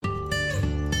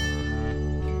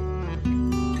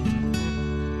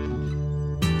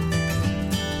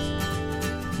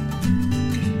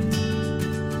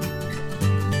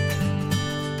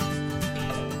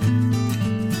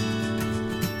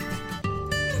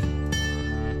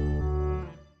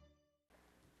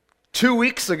2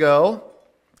 weeks ago,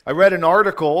 I read an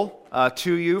article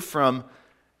to you from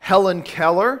Helen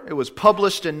Keller. It was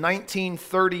published in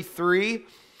 1933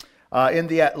 in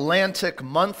the Atlantic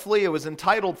Monthly. It was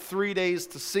entitled 3 Days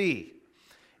to See.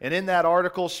 And in that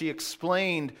article, she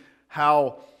explained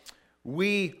how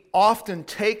we often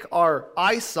take our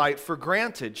eyesight for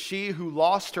granted. She who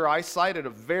lost her eyesight at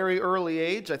a very early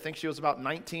age, I think she was about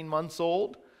 19 months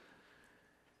old.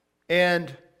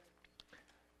 And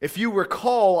if you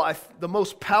recall, the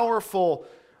most powerful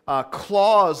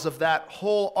clause of that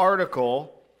whole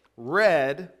article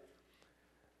read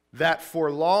that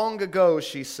for long ago,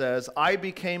 she says, I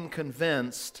became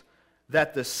convinced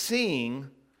that the seeing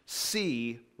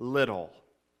see little.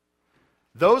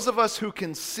 Those of us who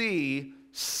can see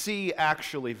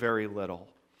actually very little.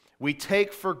 We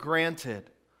take for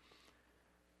granted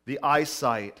the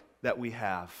eyesight that we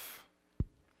have.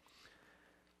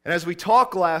 And as we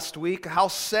talked last week, how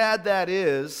sad that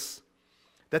is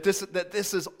that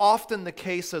this is often the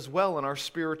case as well in our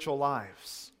spiritual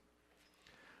lives.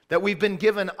 That we've been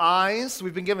given eyes,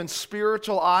 we've been given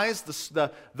spiritual eyes,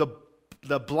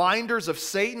 the blinders of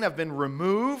Satan have been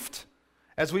removed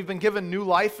as we've been given new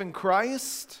life in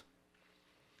Christ.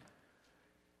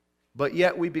 But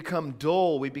yet we become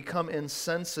dull, we become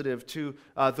insensitive to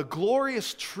the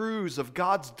glorious truths of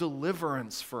God's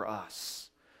deliverance for us.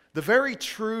 The very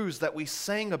truths that we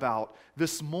sang about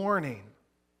this morning.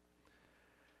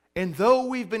 And though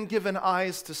we've been given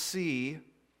eyes to see,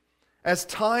 as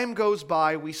time goes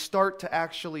by, we start to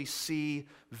actually see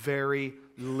very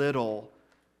little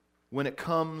when it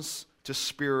comes to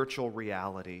spiritual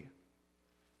reality.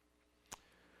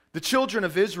 The children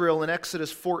of Israel in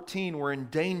Exodus 14 were in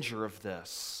danger of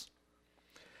this.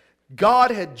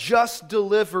 God had just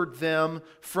delivered them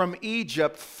from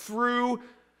Egypt through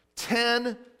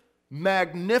 10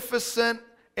 magnificent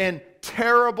and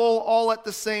terrible, all at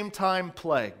the same time,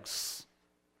 plagues.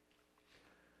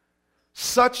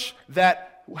 Such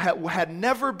that had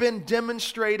never been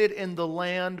demonstrated in the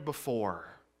land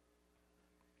before.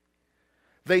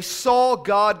 They saw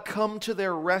God come to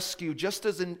their rescue, just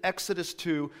as in Exodus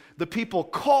 2, the people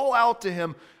call out to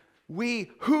Him,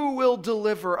 who will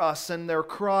deliver us? And their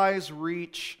cries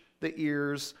reach the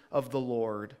ears of the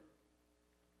Lord.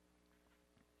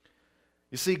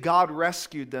 You see, God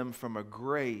rescued them from a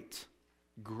great,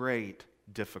 great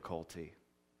difficulty.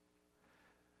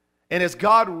 And as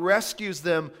God rescues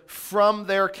them from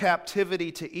their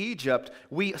captivity to Egypt,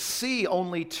 we see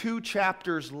only 2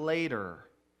 chapters later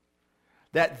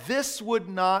that this would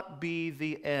not be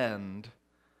the end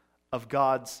of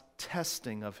God's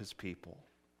testing of His people.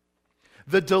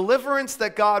 The deliverance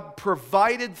that God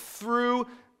provided through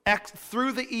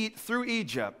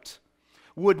Egypt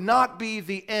would not be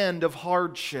the end of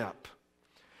hardship.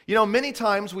 You know, many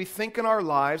times we think in our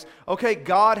lives, okay,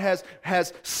 God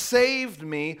has saved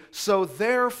me, so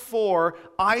therefore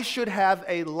I should have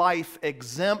a life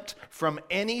exempt from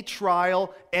any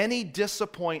trial, any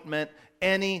disappointment,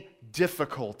 any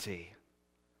difficulty.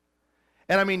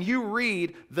 And I mean, you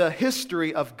read the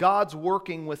history of God's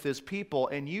working with His people,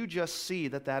 and you just see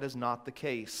that that is not the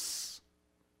case.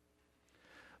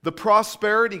 The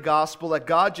prosperity gospel that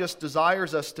God just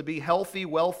desires us to be healthy,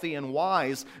 wealthy, and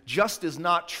wise just is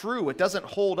not true. It doesn't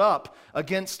hold up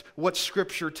against what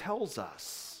Scripture tells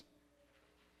us.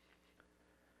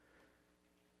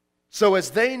 So as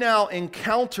they now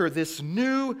encounter this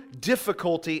new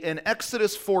difficulty in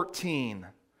Exodus 14,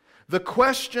 the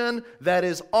question that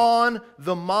is on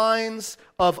the minds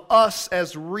of us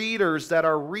as readers that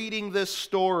are reading this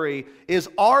story is,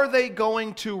 are they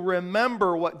going to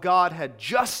remember what God had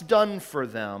just done for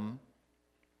them,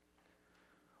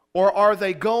 or are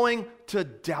they going to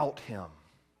doubt Him?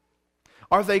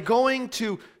 Are they going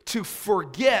to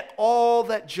forget all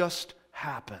that just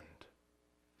happened?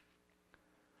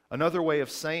 Another way of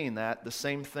saying that, the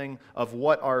same thing of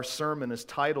what our sermon is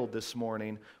titled this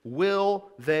morning,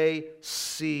 will they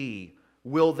see?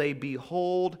 Will they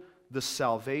behold the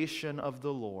salvation of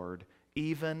the Lord,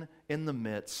 even in the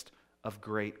midst of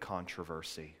great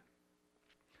controversy?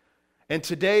 And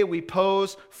today we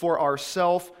pose for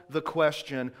ourselves the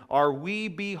question, are we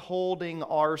beholding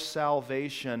our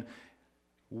salvation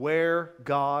where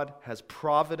God has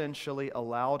providentially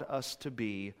allowed us to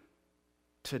be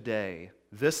today?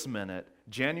 This minute,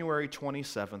 January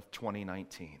 27th,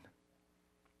 2019.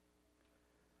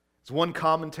 As one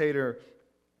commentator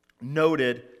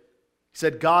noted, he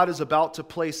said, God is about to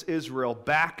place Israel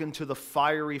back into the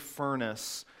fiery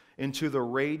furnace, into the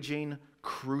raging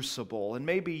crucible. And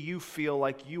maybe you feel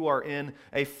like you are in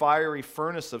a fiery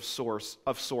furnace of sorts,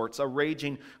 a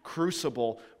raging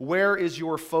crucible. Where is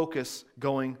your focus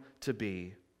going to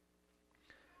be?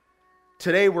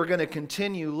 Today we're going to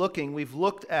continue looking. We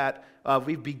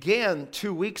began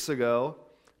 2 weeks ago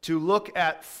to look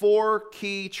at 4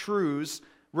 key truths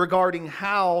regarding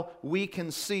how we can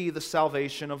see the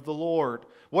salvation of the Lord.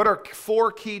 What are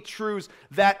 4 key truths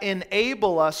that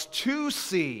enable us to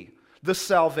see the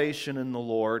salvation in the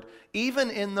Lord,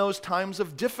 even in those times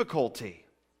of difficulty?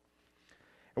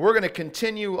 And we're going to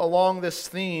continue along this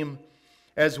theme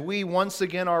as we once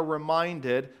again are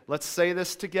reminded. Let's say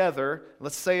this together.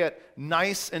 Let's say it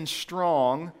nice and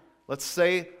strong. Let's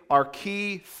say our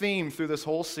key theme through this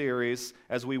whole series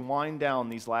as we wind down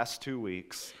these last 2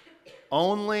 weeks.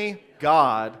 Only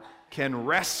God can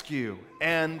rescue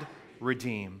and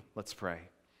redeem. Let's pray.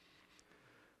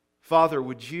 Father,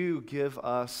 would you give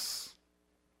us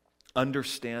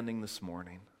understanding this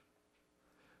morning?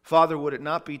 Father, would it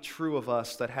not be true of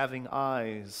us that having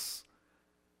eyes,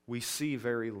 we see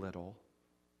very little?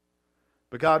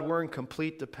 But God, we're in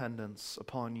complete dependence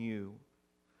upon you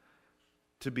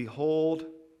to behold,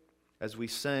 as we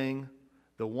sang,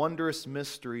 the wondrous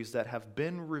mysteries that have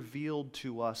been revealed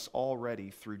to us already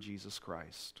through Jesus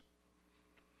Christ.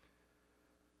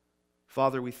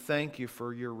 Father, we thank you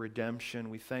for your redemption.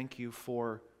 We thank you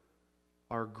for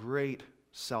our great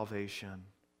salvation.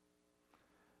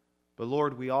 But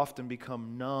Lord, we often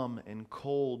become numb and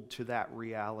cold to that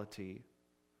reality.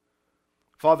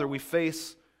 Father, we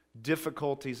face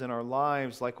difficulties in our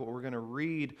lives like what we're going to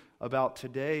read about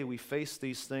today. We face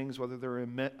these things, whether they're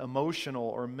emotional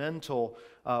or mental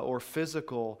or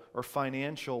physical or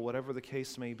financial, whatever the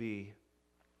case may be.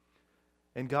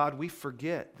 And God, we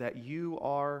forget that you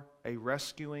are a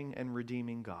rescuing and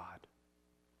redeeming God.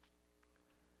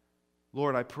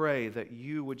 Lord, I pray that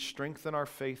you would strengthen our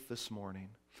faith this morning.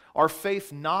 Our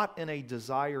faith not in a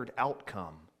desired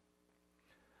outcome,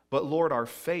 but Lord, our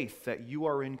faith that you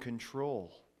are in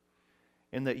control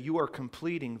and that you are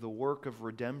completing the work of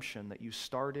redemption that you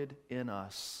started in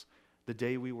us the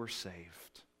day we were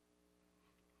saved.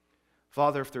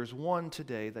 Father, if there's one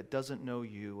today that doesn't know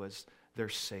you as their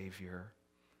Savior,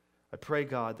 I pray,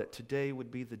 God, that today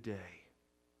would be the day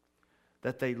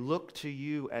that they look to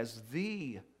you as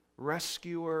the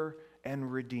rescuer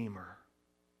and redeemer,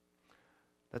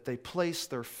 that they place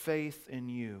their faith in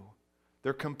you,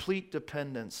 their complete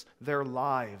dependence, their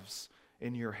lives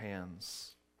in your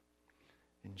hands.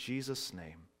 In Jesus'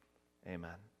 name,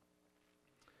 amen.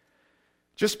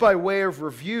 Just by way of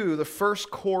review, the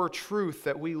first core truth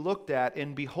that we looked at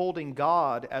in beholding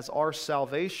God as our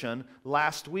salvation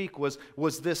last week was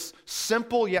this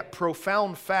simple yet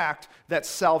profound fact that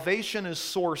salvation is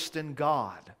sourced in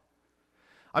God.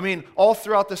 I mean, all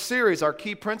throughout the series, our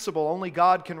key principle, only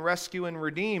God can rescue and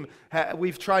redeem,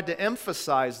 we've tried to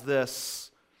emphasize this.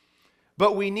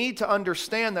 But we need to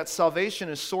understand that salvation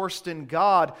is sourced in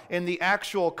God in the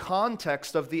actual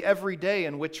context of the everyday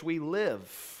in which we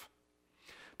live.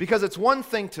 Because it's one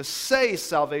thing to say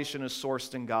salvation is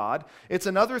sourced in God, it's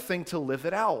another thing to live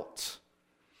it out.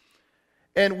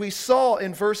 And we saw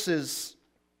in verses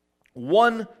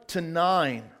 1 to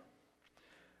 9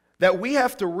 that we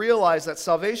have to realize that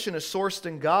salvation is sourced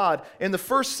in God in the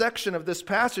first section of this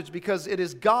passage because it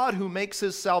is God who makes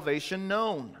his salvation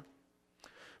known.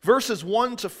 Verses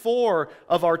 1 to 4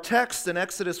 of our text in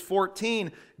Exodus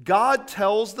 14, God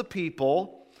tells the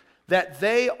people that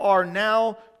they are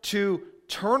now to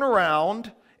turn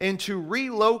around and to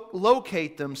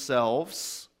relocate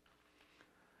themselves,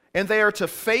 and they are to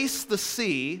face the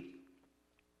sea.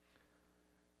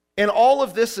 And all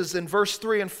of this is in verse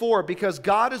 3 and 4 because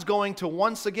God is going to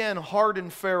once again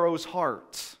harden Pharaoh's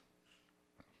heart.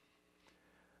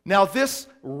 Now, this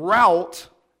route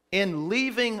in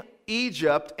leaving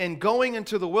Egypt and going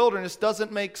into the wilderness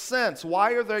doesn't make sense.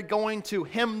 Why are they going to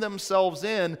hem themselves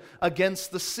in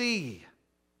against the sea?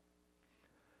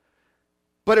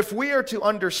 But if we are to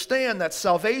understand that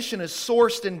salvation is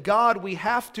sourced in God, we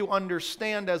have to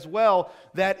understand as well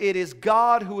that it is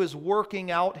God who is working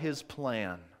out his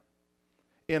plan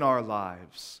in our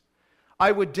lives.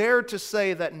 I would dare to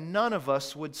say that none of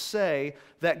us would say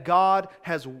that God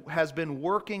has been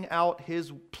working out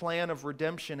his plan of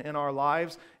redemption in our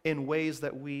lives in ways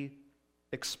that we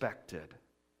expected.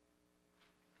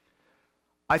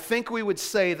 I think we would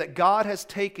say that God has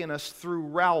taken us through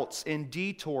routes and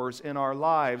detours in our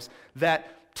lives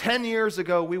that 10 years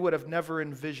ago we would have never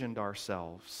envisioned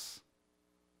ourselves.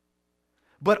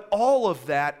 But all of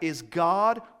that is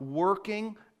God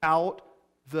working out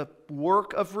the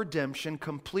work of redemption,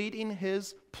 completing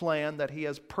his plan that he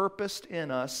has purposed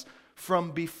in us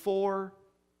from before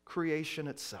creation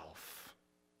itself.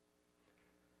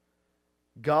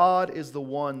 God is the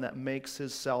one that makes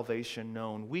his salvation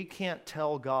known. We can't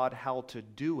tell God how to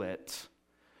do it.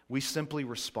 We simply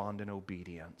respond in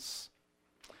obedience.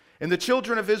 And the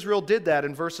children of Israel did that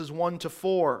in verses 1 to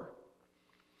 4.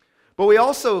 But we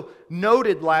also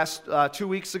noted 2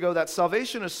 weeks ago that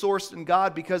salvation is sourced in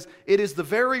God because it is the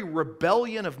very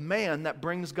rebellion of man that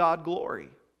brings God glory.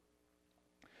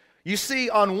 You see,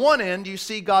 on one end, you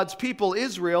see God's people,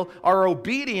 Israel, are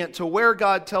obedient to where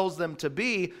God tells them to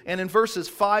be. And in verses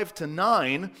 5 to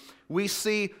 9, we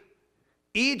see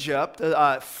Egypt,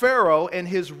 Pharaoh and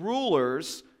his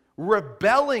rulers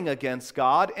rebelling against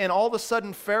God. And all of a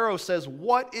sudden, Pharaoh says,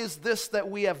 "What is this that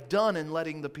we have done in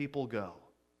letting the people go?"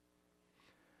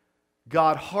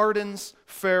 God hardens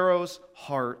Pharaoh's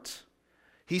heart.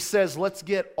 He says, let's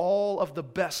get all of the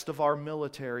best of our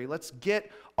military. Let's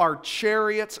get our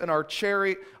chariots and our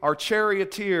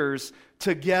charioteers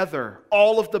together.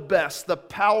 All of the best, the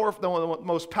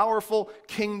most powerful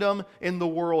kingdom in the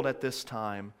world at this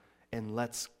time. And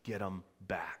let's get them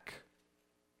back.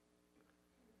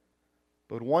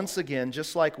 But once again,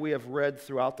 just like we have read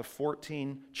throughout the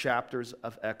 14 chapters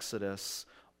of Exodus,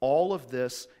 all of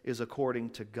this is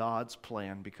according to God's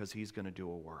plan because He's going to do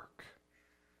a work.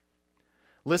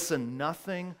 Listen,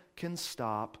 nothing can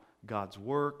stop God's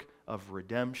work of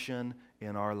redemption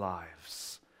in our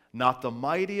lives. Not the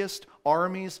mightiest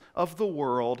armies of the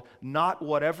world, not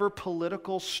whatever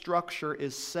political structure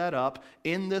is set up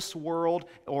in this world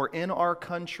or in our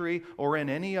country or in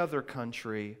any other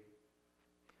country.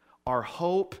 Our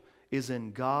hope is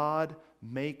in God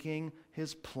making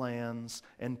His plans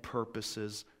and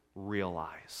purposes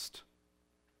realized.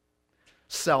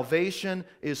 Salvation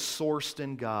is sourced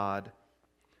in God.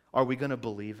 Are we going to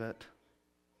believe it?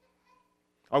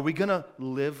 Are we going to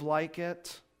live like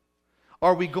it?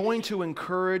 Are we going to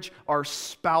encourage our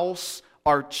spouse,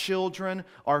 our children,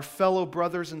 our fellow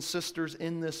brothers and sisters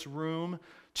in this room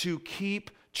to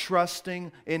keep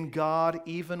trusting in God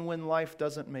even when life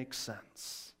doesn't make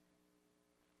sense?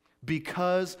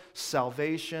 Because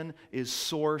salvation is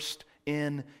sourced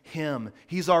in Him.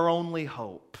 He's our only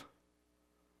hope.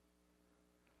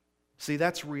 See,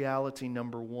 that's reality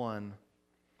number one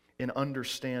in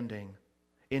understanding,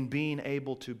 in being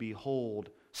able to behold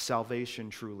salvation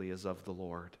truly is of the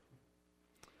Lord.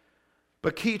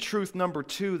 But key truth number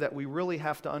two that we really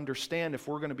have to understand if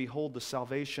we're going to behold the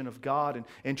salvation of God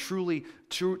and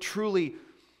truly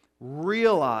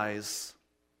realize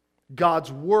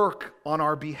God's work on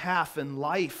our behalf in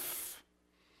life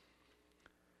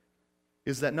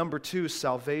is that number two,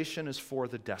 salvation is for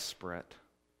the desperate.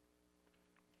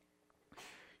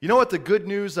 You know what the good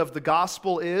news of the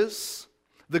gospel is?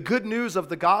 The good news of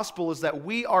the gospel is that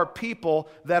we are people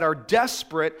that are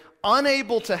desperate,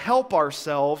 unable to help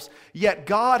ourselves, yet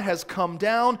God has come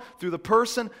down through the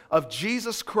person of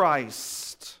Jesus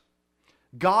Christ,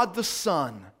 God the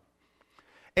Son,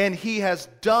 and He has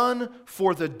done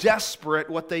for the desperate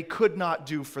what they could not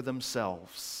do for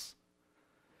themselves.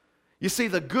 You see,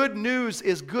 the good news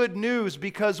is good news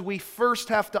because we first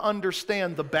have to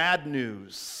understand the bad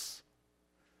news.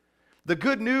 The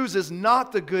good news is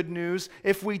not the good news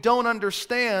if we don't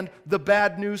understand the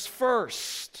bad news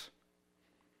first.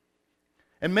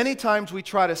 And many times we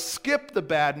try to skip the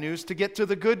bad news to get to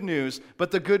the good news, but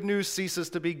the good news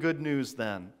ceases to be good news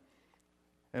then.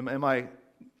 Am I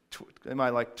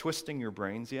like twisting your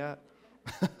brains yet?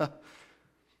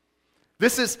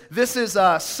 This is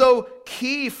so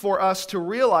key for us to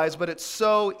realize, but it's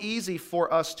so easy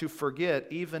for us to forget,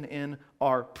 even in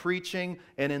our preaching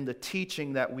and in the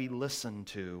teaching that we listen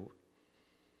to.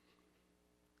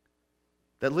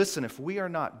 That listen, if we are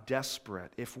not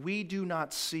desperate, if we do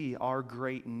not see our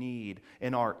great need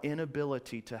and our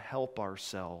inability to help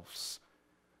ourselves,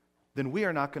 then we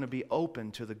are not going to be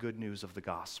open to the good news of the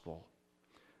gospel.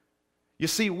 You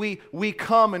see, we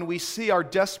come and we see our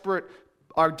desperate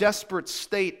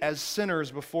state as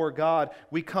sinners before God.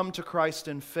 We come to Christ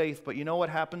in faith, but you know what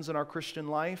happens in our Christian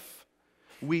life?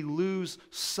 We lose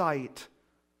sight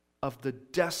of the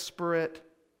desperate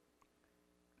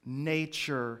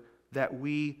nature that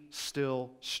we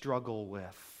still struggle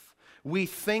with. We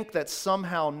think that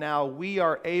somehow now we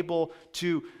are able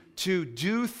to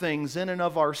do things in and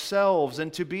of ourselves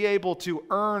and to be able to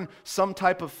earn some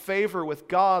type of favor with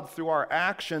God through our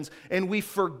actions, and we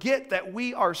forget that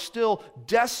we are still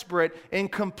desperate in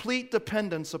complete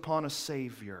dependence upon a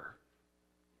Savior.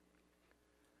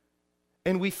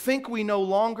 And we think we no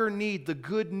longer need the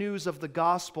good news of the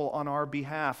gospel on our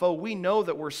behalf. Oh, we know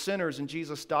that we're sinners and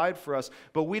Jesus died for us,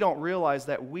 but we don't realize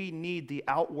that we need the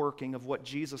outworking of what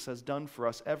Jesus has done for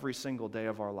us every single day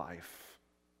of our life.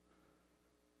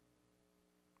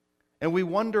 And we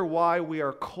wonder why we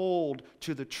are cold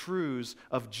to the truths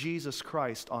of Jesus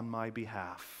Christ on my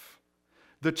behalf.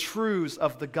 the truths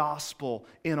of the gospel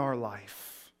in our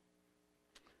life.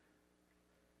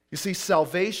 You see,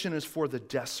 salvation is for the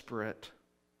desperate.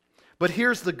 But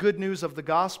here's the good news of the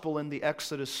gospel in the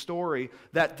Exodus story,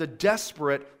 that the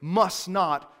desperate must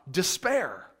not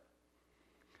despair.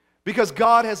 Because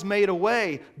God has made a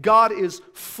way. God is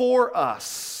for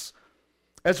us.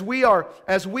 As we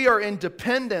are in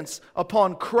dependence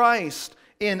upon Christ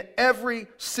in every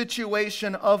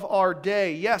situation of our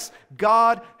day. Yes,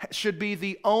 God should be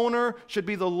the owner, should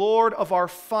be the Lord of our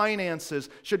finances,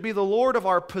 should be the Lord of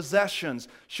our possessions,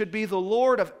 should be the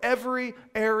Lord of every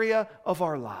area of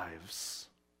our lives.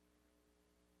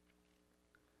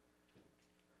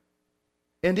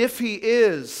 And if He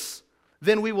is,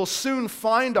 then we will soon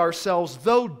find ourselves,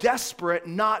 though desperate,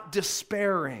 not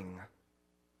despairing.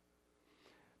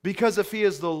 Because if He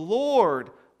is the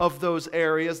Lord of those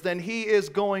areas, then He is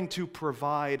going to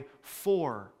provide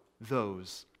for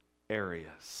those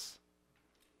areas.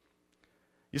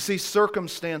 You see,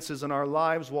 circumstances in our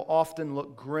lives will often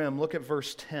look grim. Look at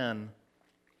verse 10.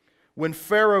 When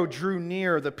Pharaoh drew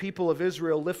near, the people of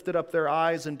Israel lifted up their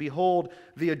eyes, and behold,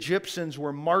 the Egyptians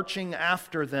were marching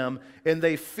after them, and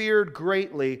they feared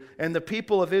greatly, and the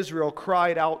people of Israel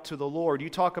cried out to the Lord. You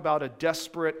talk about a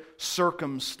desperate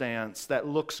circumstance that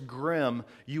looks grim.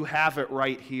 You have it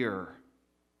right here.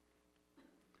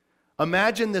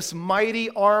 Imagine this mighty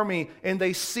army, and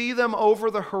they see them over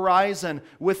the horizon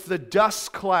with the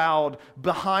dust cloud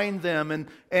behind them,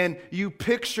 and you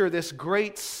picture this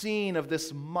great scene of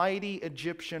this mighty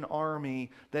Egyptian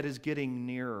army that is getting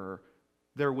nearer.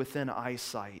 They're within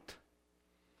eyesight.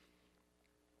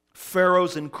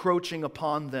 Pharaoh's encroaching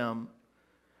upon them.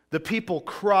 The people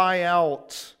cry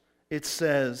out, it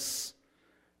says.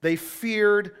 They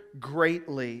feared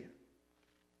greatly.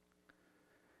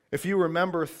 If you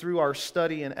remember through our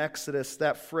study in Exodus,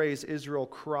 that phrase, Israel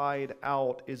cried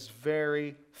out, is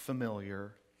very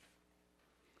familiar.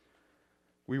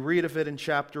 We read of it in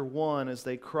chapter 1 as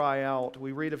they cry out.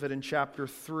 We read of it in chapter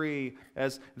 3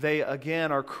 as they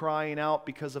again are crying out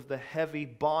because of the heavy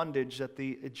bondage that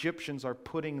the Egyptians are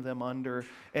putting them under.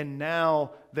 And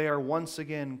now they are once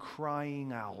again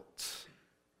crying out.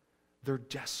 They're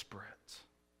desperate.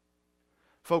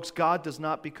 Folks, God does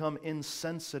not become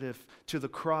insensitive to the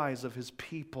cries of His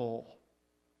people.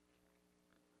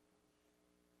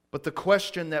 But the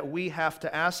question that we have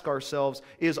to ask ourselves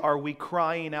is, are we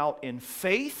crying out in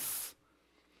faith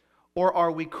or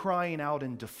are we crying out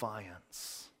in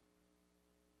defiance?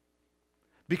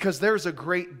 Because there's a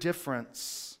great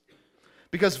difference.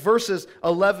 Because verses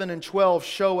 11 and 12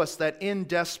 show us that in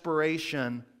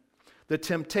desperation, the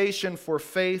temptation for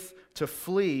faith to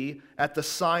flee at the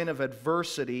sign of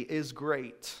adversity is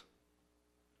great.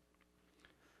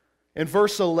 In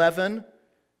verse 11,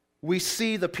 we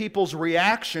see the people's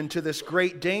reaction to this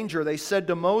great danger. They said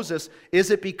to Moses,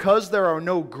 "Is it because there are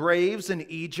no graves in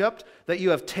Egypt that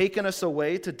you have taken us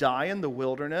away to die in the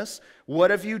wilderness?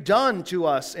 What have you done to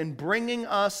us in bringing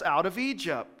us out of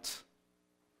Egypt?"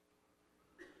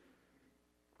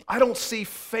 I don't see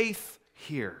faith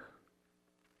here.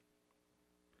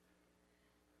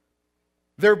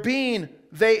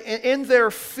 In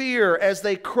their fear, as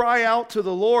they cry out to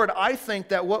the Lord, I think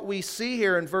that what we see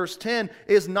here in verse 10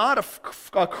 is not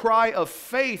a cry of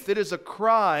faith. It is a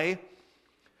cry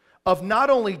of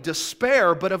not only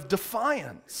despair, but of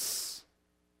defiance.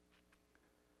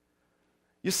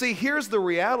 You see, here's the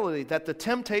reality, that the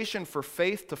temptation for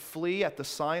faith to flee at the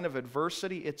sign of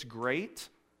adversity, it's great.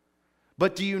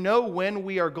 But do you know when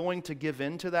we are going to give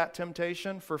in to that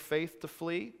temptation for faith to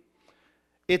flee?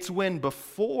 It's when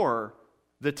before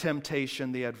the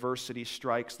temptation, the adversity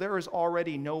strikes, there is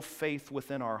already no faith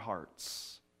within our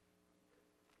hearts.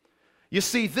 You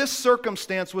see, this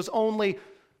circumstance was only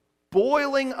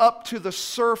boiling up to the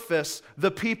surface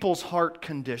the people's heart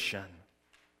condition.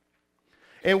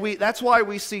 And that's why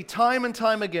we see time and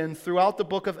time again throughout the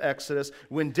book of Exodus,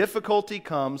 when difficulty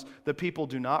comes, the people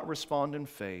do not respond in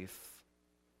faith.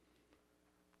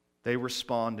 They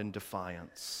respond in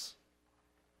defiance.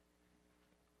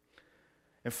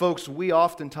 And folks, we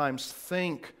oftentimes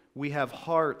think we have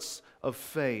hearts of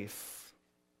faith,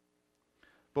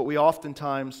 but we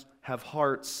oftentimes have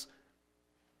hearts,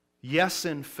 yes,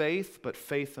 in faith, but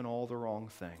faith in all the wrong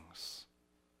things.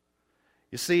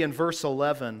 You see, in verse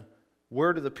 11,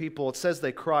 where do the people, it says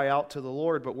they cry out to the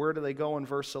Lord, but where do they go in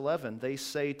verse 11? They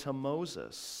say to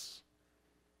Moses,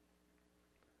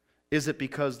 "Is it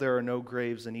because there are no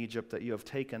graves in Egypt that you have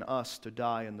taken us to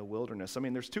die in the wilderness?" I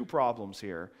mean, there's two problems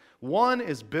here. One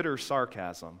is bitter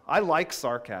sarcasm. I like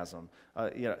sarcasm,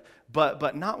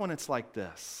 but not when it's like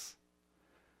this.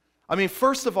 I mean,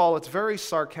 first of all, it's very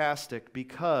sarcastic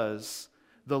because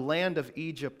the land of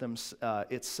Egypt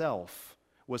itself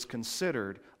was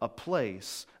considered a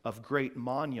place of great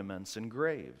monuments and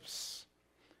graves.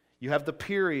 You have the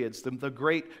periods, the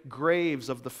great graves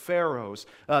of the pharaohs.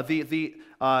 The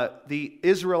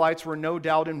Israelites were no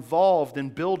doubt involved in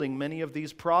building many of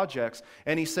these projects.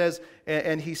 And they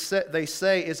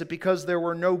say, is it because there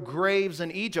were no graves in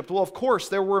Egypt? Well, of course,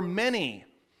 there were many.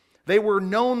 They were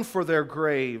known for their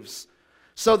graves.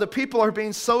 So the people are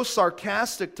being so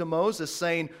sarcastic to Moses,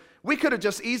 saying, we could have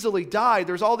just easily died.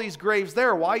 There's all these graves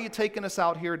there. Why are you taking us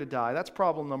out here to die? That's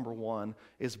problem number one,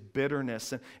 is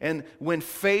bitterness. And when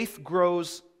faith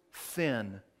grows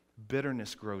thin,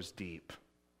 bitterness grows deep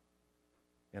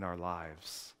in our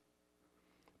lives.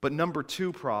 But number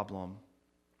two problem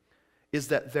is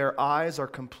that their eyes are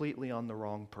completely on the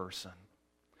wrong person.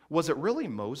 Was it really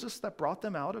Moses that brought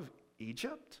them out of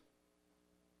Egypt?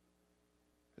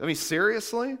 I mean,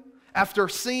 seriously? After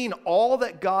seeing all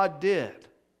that God did,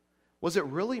 was it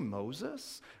really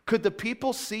Moses? Could the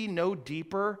people see no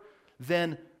deeper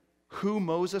than who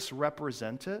Moses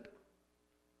represented?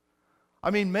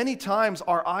 I mean, many times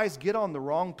our eyes get on the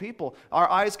wrong people. Our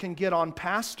eyes can get on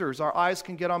pastors. Our eyes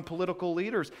can get on political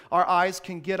leaders. Our eyes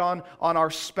can get on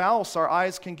our spouse. Our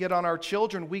eyes can get on our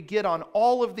children. We get on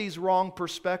all of these wrong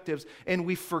perspectives, and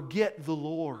we forget the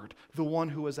Lord, the one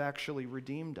who has actually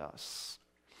redeemed us.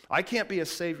 I can't be a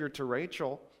savior to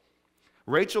Rachel.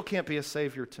 Rachel can't be a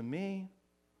savior to me.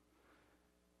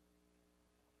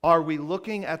 Are we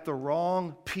looking at the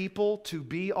wrong people to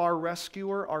be our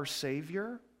rescuer, our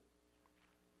savior?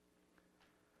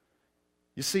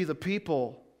 You see, the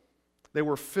people, they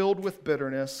were filled with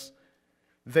bitterness.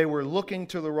 They were looking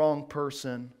to the wrong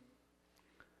person.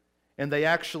 And they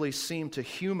actually seemed to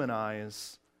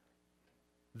humanize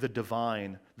the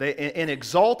divine. In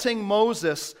exalting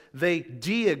Moses, they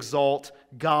de-exalt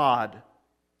God.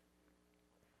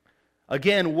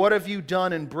 Again, what have you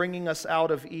done in bringing us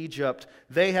out of Egypt?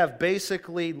 They have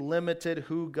basically limited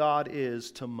who God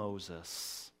is to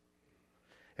Moses.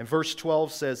 And verse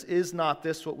 12 says, is not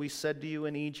this what we said to you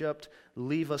in Egypt?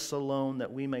 Leave us alone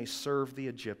that we may serve the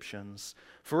Egyptians.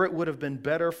 For it would have been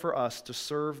better for us to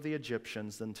serve the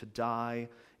Egyptians than to die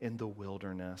in the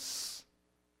wilderness.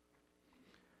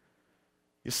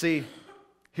 You see,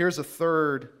 here's a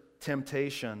third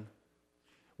temptation.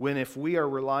 When if we are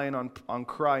relying on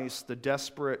Christ, the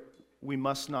desperate, we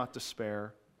must not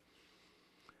despair.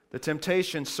 The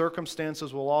temptation,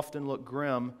 circumstances will often look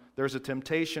grim. There's a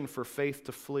temptation for faith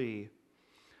to flee.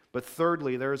 But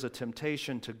thirdly, there is a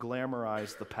temptation to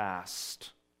glamorize the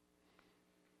past.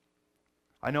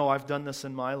 I know I've done this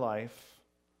in my life.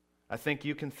 I think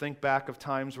you can think back of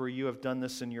times where you have done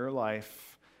this in your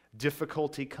life.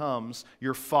 Difficulty comes.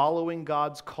 You're following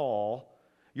God's call.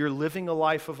 You're living a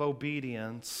life of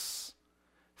obedience.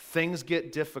 Things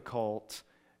get difficult,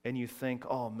 and you think,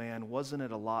 oh man, wasn't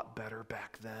it a lot better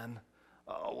back then?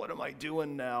 Oh, what am I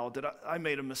doing now? I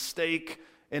made a mistake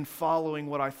in following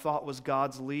what I thought was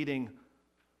God's leading.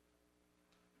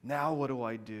 Now what do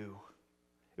I do?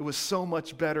 It was so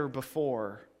much better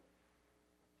before.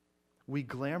 We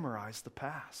glamorize the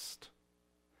past.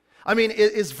 I mean,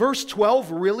 is verse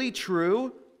 12 really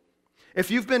true? If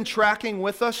you've been tracking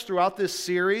with us throughout this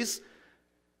series,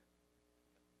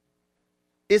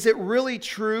 is it really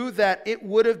true that it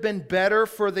would have been better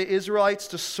for the Israelites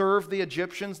to serve the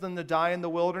Egyptians than to die in the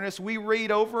wilderness? We read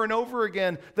over and over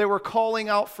again they were calling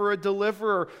out for a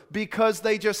deliverer because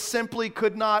they just simply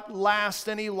could not last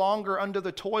any longer under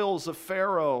the toils of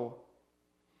Pharaoh.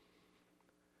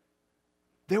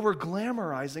 They were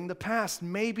glamorizing the past.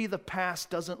 Maybe the past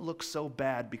doesn't look so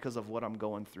bad because of what I'm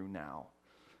going through now.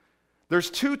 There's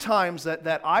two times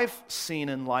that I've seen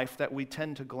in life that we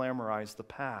tend to glamorize the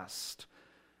past.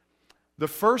 The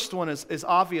first one is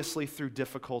obviously through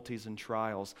difficulties and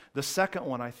trials. The second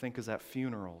one, I think, is at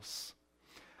funerals.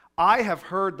 I have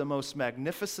heard the most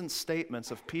magnificent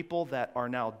statements of people that are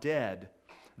now dead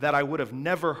that I would have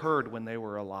never heard when they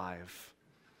were alive.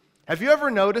 Have you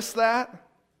ever noticed that?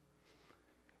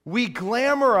 We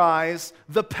glamorize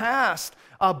the past,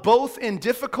 both in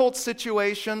difficult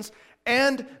situations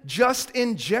and just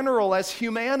in general as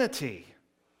humanity.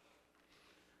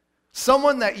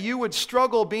 Someone that you would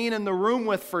struggle being in the room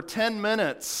with for 10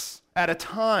 minutes at a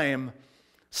time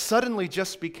suddenly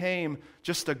just became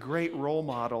just a great role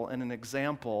model and an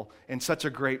example and such a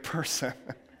great person.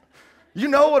 You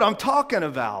know what I'm talking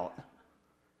about.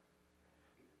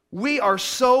 We are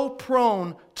so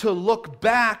prone to look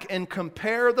back and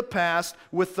compare the past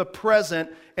with the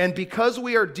present, and because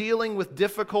we are dealing with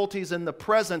difficulties in the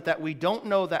present that we don't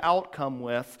know the outcome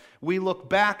with, we look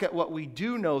back at what we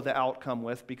do know the outcome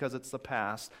with because it's the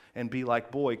past and be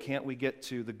like, boy, can't we get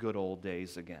to the good old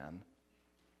days again?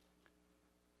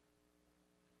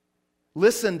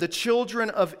 Listen, the children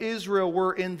of Israel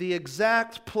were in the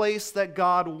exact place that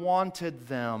God wanted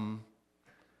them.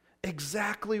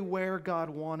 Exactly where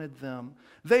God wanted them.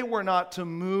 They were not to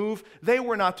move. They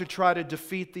were not to try to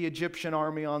defeat the Egyptian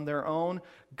army on their own.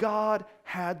 God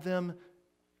had them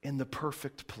in the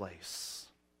perfect place.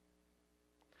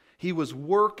 He was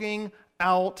working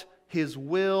out His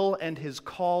will and His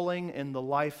calling in the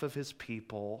life of His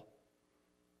people.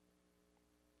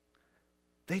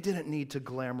 They didn't need to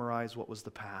glamorize what was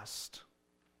the past.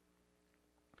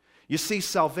 You see,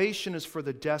 salvation is for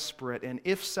the desperate, and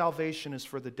if salvation is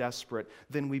for the desperate,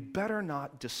 then we better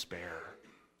not despair.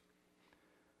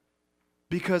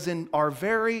 Because in our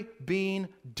very being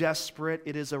desperate,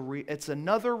 it's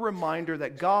another reminder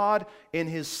that God, in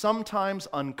His sometimes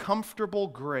uncomfortable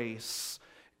grace,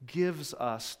 gives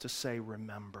us to say,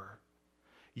 remember,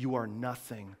 you are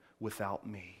nothing without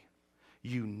me.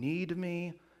 You need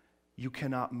me. You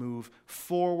cannot move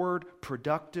forward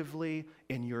productively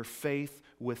in your faith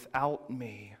without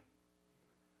me.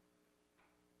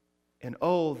 And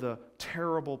oh, the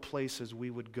terrible places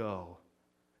we would go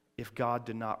if God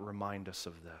did not remind us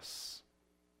of this.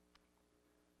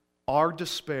 Our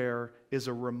despair is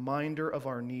a reminder of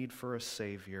our need for a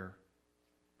Savior.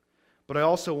 But I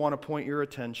also want to point your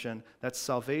attention that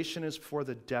salvation is for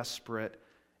the desperate,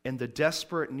 and the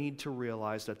desperate need to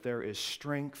realize that there is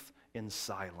strength in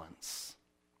silence.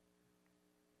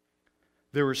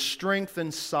 There is strength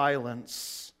in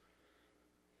silence.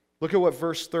 Look at what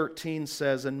verse 13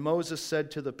 says. And Moses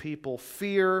said to the people,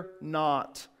 "Fear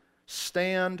not,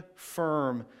 stand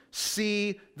firm.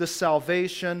 See the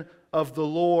salvation of the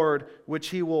Lord, which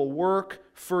He will work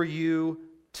for you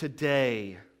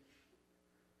today.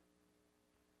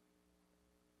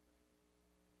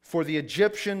 For the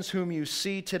Egyptians whom you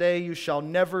see today, you shall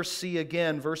never see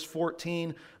again." Verse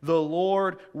 14, "The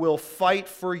Lord will fight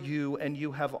for you, and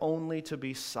you have only to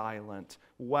be silent."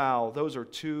 Wow, those are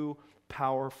two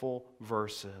powerful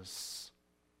verses.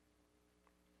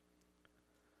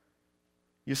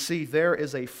 You see, there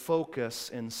is a focus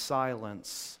in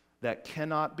silence that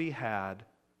cannot be had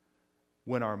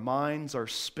when our minds are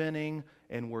spinning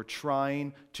and we're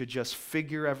trying to just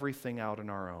figure everything out on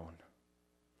our own.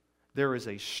 There is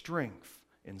a strength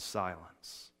in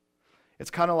silence. It's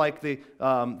kind of like the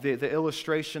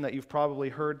illustration that you've probably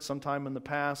heard sometime in the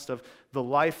past of the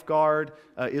lifeguard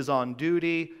is on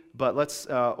duty, but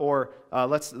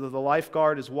the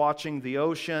lifeguard is watching the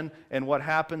ocean, and what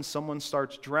happens? Someone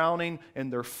starts drowning,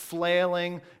 and they're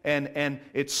flailing, and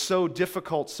it's so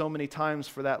difficult so many times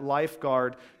for that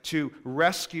lifeguard to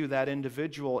rescue that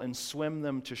individual and swim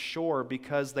them to shore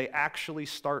because they actually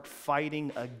start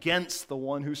fighting against the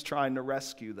one who's trying to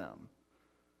rescue them.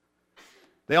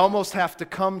 They almost have to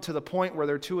come to the point where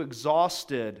they're too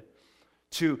exhausted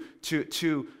to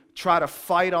try to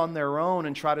fight on their own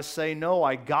and try to say, "No,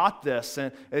 I got this."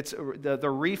 And it's the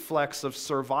reflex of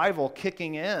survival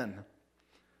kicking in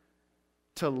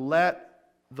to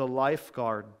let the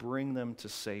lifeguard bring them to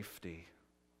safety.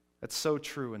 That's so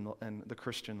true in the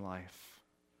Christian life.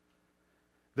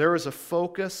 There is a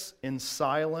focus in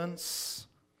silence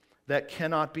that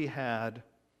cannot be had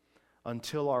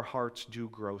until our hearts do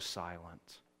grow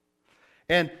silent.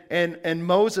 And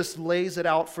Moses lays it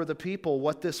out for the people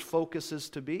what this focus is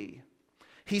to be.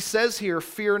 He says here,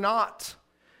 "Fear not."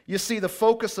 You see, the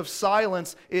focus of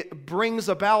silence, it brings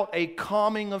about a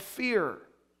calming of fear.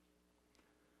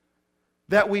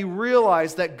 That we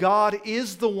realize that God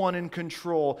is the one in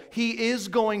control. He is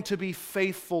going to be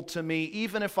faithful to me,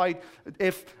 even if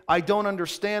I don't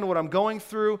understand what I'm going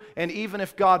through, and even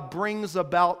if God brings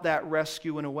about that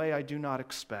rescue in a way I do not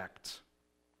expect.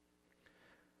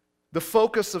 The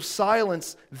focus of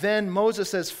silence, then Moses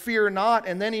says, "Fear not,"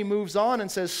 and then he moves on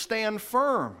and says, "Stand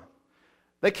firm."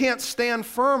 They can't stand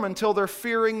firm until they're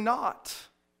fearing not.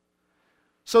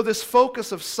 So this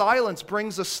focus of silence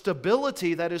brings a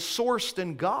stability that is sourced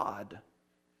in God.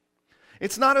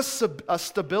 It's not a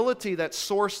stability that's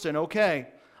sourced in,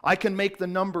 okay, I can make the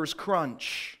numbers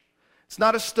crunch. It's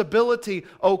not a stability,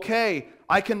 okay,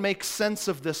 I can make sense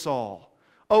of this all.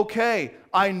 Okay,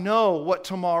 I know what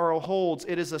tomorrow holds.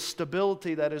 It is a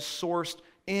stability that is sourced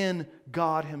in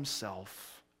God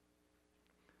Himself.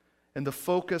 And the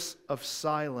focus of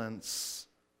silence,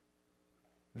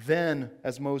 then,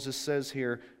 as Moses says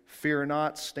here, "Fear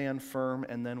not, stand firm,"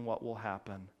 and then what will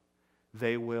happen?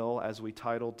 they will, as we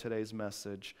titled today's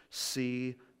message,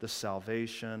 see the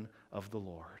salvation of the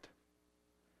Lord.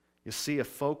 You see, a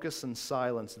focus and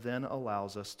silence then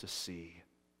allows us to see.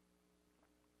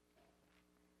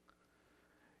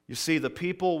 You see, the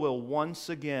people will once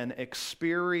again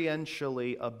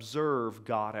experientially observe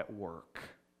God at work.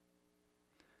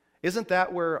 Isn't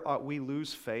that where we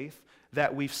lose faith?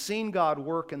 That we've seen God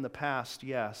work in the past,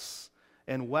 yes.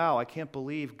 And wow, I can't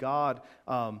believe God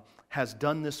has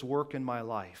done this work in my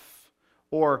life.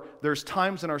 Or there's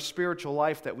times in our spiritual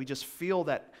life that we just feel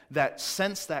that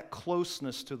sense, that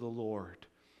closeness to the Lord,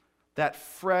 that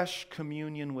fresh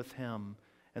communion with Him.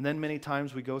 And then many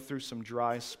times we go through some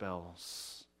dry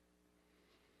spells.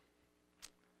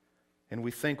 And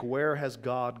we think, where has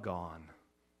God gone?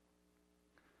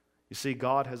 You see,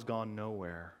 God has gone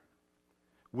nowhere.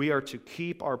 We are to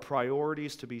keep our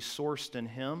priorities to be sourced in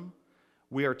Him.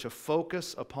 We are to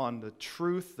focus upon the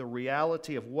truth, the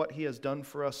reality of what He has done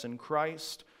for us in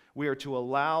Christ. We are to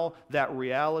allow that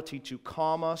reality to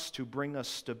calm us, to bring us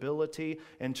stability,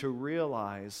 and to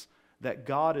realize that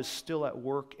God is still at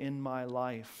work in my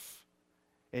life.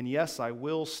 And yes, I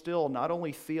will still, not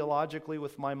only theologically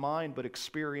with my mind, but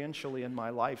experientially in my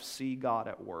life, see God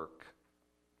at work.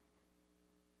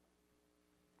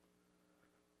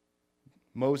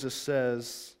 Moses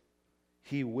says,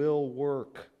 He will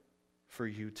work for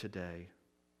you today.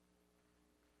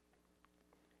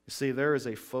 You see, there is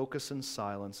a focus in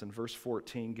silence, and verse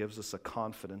 14 gives us a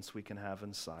confidence we can have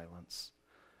in silence.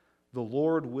 The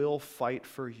Lord will fight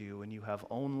for you, and you have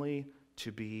only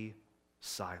to be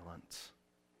silent.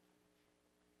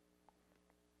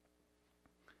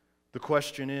 The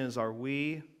question is, are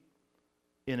we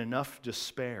in enough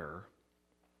despair?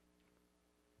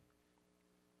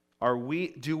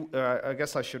 I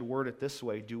guess I should word it this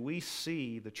way, do we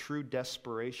see the true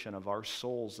desperation of our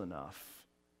souls enough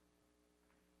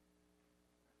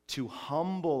to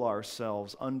humble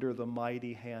ourselves under the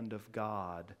mighty hand of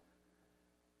God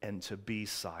and to be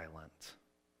silent?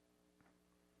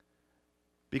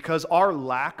 Because our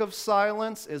lack of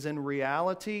silence is in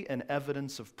reality an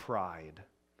evidence of pride.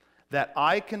 That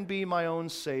I can be my own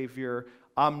Savior.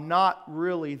 I'm not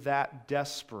really that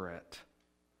desperate.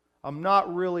 I'm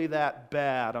not really that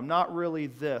bad. I'm not really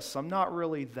this. I'm not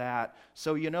really that.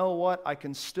 So you know what? I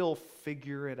can still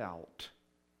figure it out.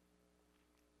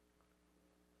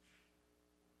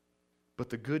 But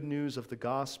the good news of the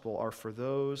gospel are for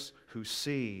those who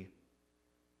see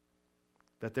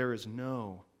that there is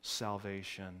no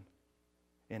salvation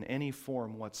in any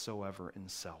form whatsoever in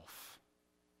self.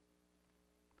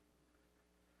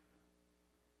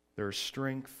 There is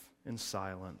strength in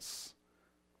silence.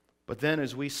 But then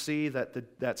as we see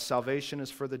that salvation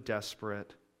is for the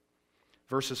desperate,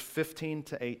 verses 15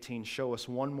 to 18 show us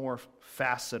one more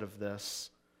facet of this.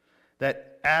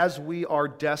 That as we are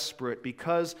desperate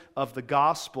because of the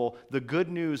gospel, the good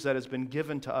news that has been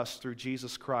given to us through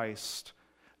Jesus Christ,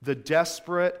 the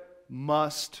desperate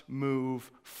must move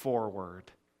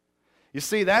forward. You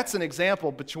see, that's an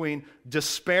example between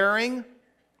despairing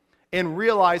and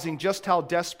realizing just how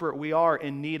desperate we are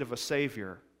in need of a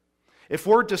Savior. If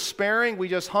we're despairing, we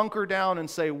just hunker down and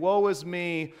say, woe is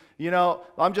me,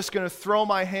 I'm just going to throw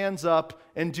my hands up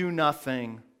and do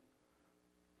nothing.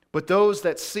 But those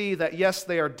that see that, yes,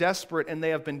 they are desperate and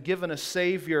they have been given a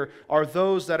Savior are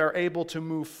those that are able to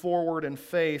move forward in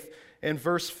faith. And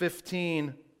verse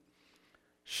 15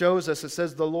 shows us, it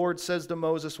says, the Lord says to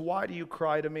Moses, why do you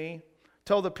cry to me?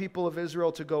 Tell the people of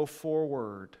Israel to go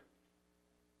forward.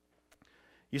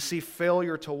 You see,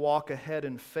 failure to walk ahead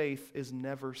in faith is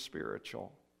never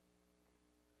spiritual.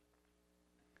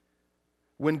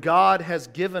 When God has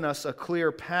given us a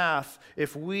clear path,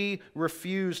 if we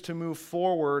refuse to move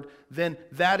forward, then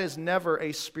that is never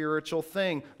a spiritual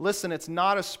thing. Listen, it's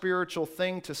not a spiritual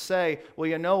thing to say, well,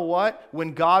 you know what?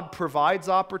 When God provides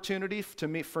opportunity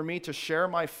for me to share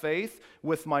my faith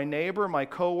with my neighbor, my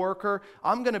coworker,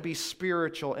 I'm going to be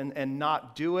spiritual and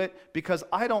not do it because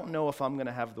I don't know if I'm going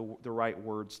to have the right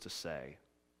words to say.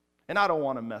 And I don't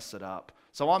want to mess it up.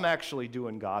 So I'm actually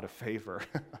doing God a favor.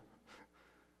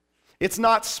 It's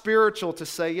not spiritual to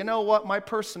say, you know what, my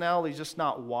personality is just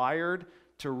not wired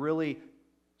to really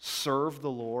serve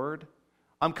the Lord.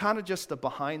 I'm kind of just a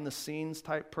behind-the-scenes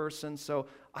type person, so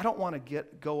I don't want to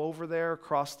go over there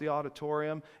across the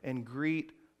auditorium and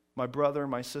greet my brother,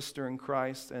 my sister in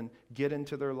Christ, and get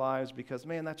into their lives because,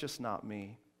 man, that's just not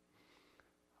me.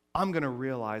 I'm going to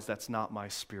realize that's not my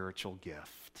spiritual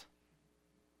gift.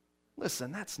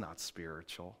 Listen, that's not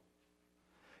spiritual.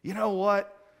 You know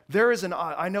what?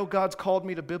 I know God's called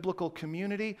me to biblical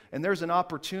community, and there's an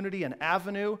opportunity, an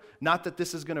avenue, not that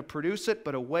this is going to produce it,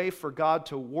 but a way for God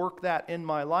to work that in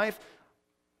my life.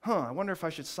 I wonder if I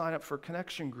should sign up for a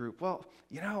connection group. Well,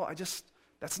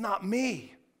 that's not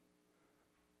me.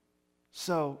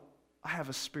 So I have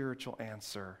a spiritual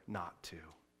answer not to.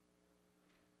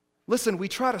 Listen, we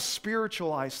try to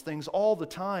spiritualize things all the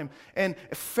time, and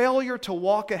failure to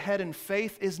walk ahead in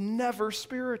faith is never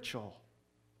spiritual.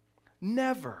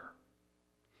 Never.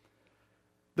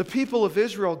 The people of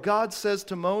Israel, God says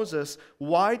to Moses,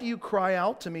 "Why do you cry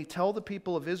out to me? Tell the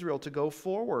people of Israel to go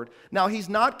forward." Now, he's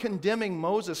not condemning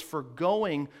Moses for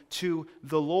going to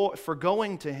the Lord, for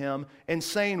going to him and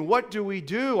saying, "What do we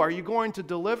do? Are you going to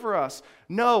deliver us?"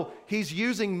 No, he's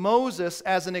using Moses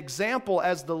as an example,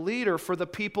 as the leader for the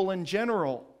people in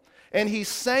general. And he's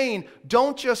saying,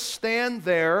 don't just stand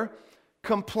there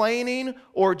complaining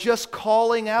or just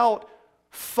calling out.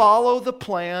 Follow the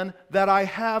plan that I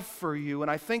have for you. And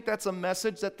I think that's a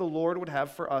message that the Lord would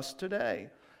have for us today.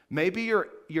 Maybe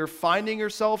you're finding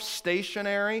yourself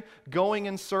stationary, going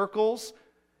in circles,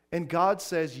 and God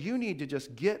says you need to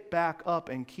just get back up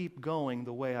and keep going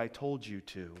the way I told you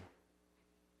to.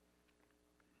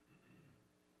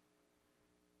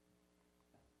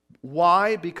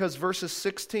 Why? Because verses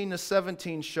 16 to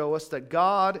 17 show us that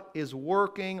God is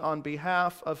working on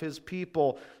behalf of His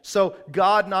people. So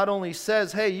God not only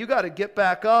says, hey, you got to get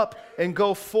back up and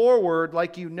go forward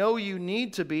like you know you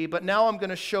need to be, but now I'm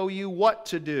going to show you what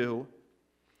to do.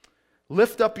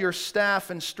 Lift up your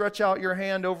staff and stretch out your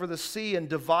hand over the sea and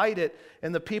divide it,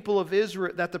 and that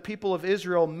the people of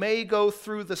Israel may go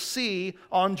through the sea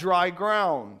on dry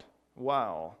ground.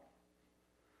 Wow.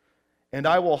 And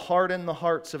I will harden the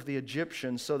hearts of the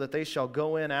Egyptians so that they shall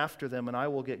go in after them, and I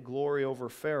will get glory over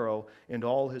Pharaoh and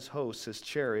all his hosts, his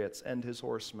chariots, and his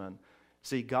horsemen.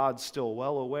 See, God's still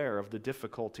well aware of the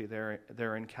difficulty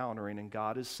they're encountering, and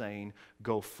God is saying,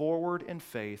 go forward in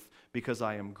faith because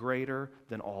I am greater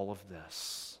than all of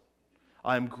this.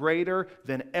 I am greater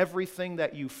than everything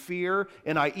that you fear,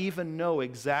 and I even know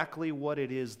exactly what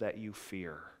it is that you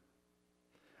fear.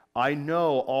 I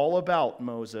know all about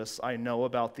Moses. I know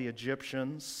about the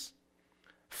Egyptians,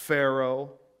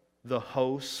 Pharaoh, the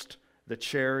host, the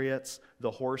chariots,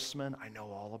 the horsemen. I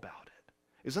know all about it.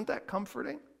 Isn't that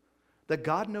comforting? That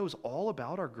God knows all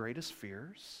about our greatest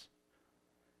fears.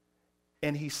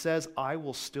 And He says, I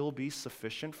will still be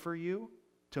sufficient for you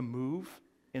to move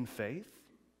in faith.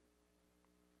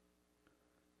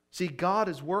 See, God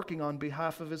is working on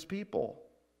behalf of His people.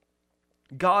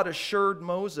 God assured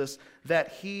Moses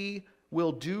that He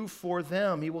will do for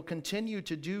them. He will continue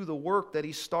to do the work that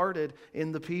He started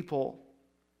in the people.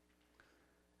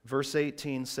 Verse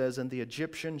 18 says, and the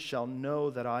Egyptians shall know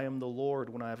that I am the Lord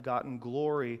when I have gotten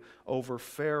glory over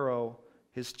Pharaoh,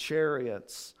 his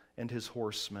chariots, and his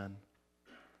horsemen.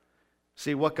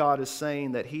 See, what God is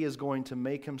saying, that He is going to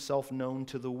make Himself known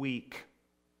to the weak,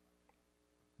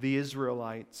 the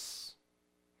Israelites.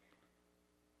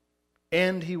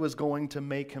 And He was going to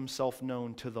make Himself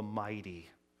known to the mighty,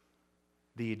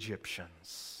 the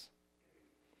Egyptians.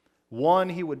 One,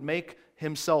 He would make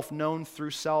Himself known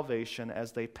through salvation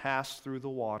as they passed through the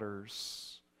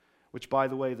waters, which, by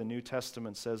the way, the New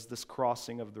Testament says this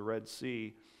crossing of the Red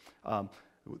Sea,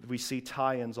 we see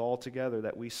tie-ins all together,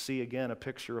 that we see again a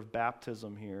picture of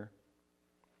baptism here.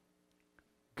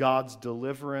 God's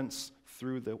deliverance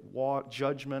through the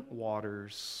judgment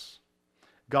waters.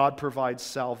 God provides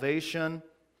salvation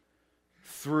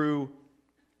to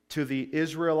the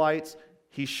Israelites.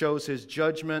 He shows His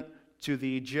judgment to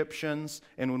the Egyptians.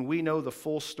 And when we know the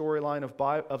full storyline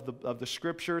of the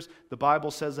Scriptures, the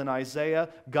Bible says in Isaiah,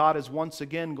 God is once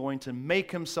again going to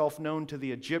make Himself known to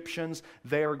the Egyptians.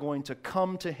 They are going to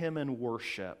come to Him in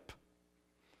worship.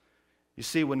 You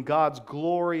see, when God's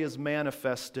glory is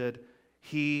manifested,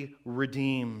 He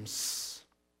redeems.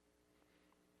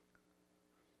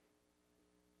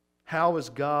 How is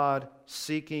God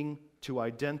seeking to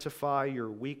identify your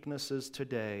weaknesses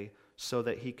today so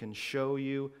that He can show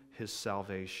you His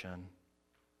salvation?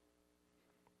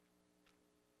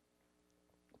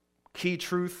 Key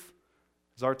truth,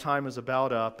 as our time is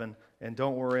about up, and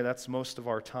don't worry, that's most of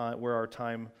our time, where our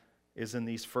time is in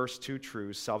these first two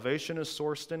truths. Salvation is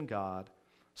sourced in God.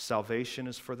 Salvation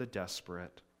is for the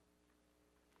desperate.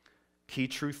 Key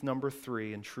truth number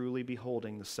 3, in truly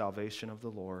beholding the salvation of the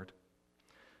Lord.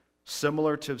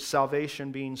 Similar to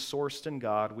salvation being sourced in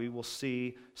God, we will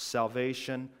see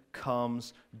salvation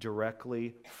comes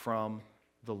directly from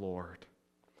the Lord.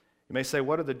 You may say,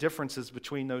 what are the differences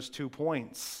between those 2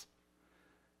 points?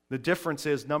 The difference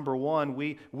is, number one,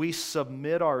 we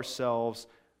submit ourselves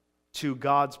to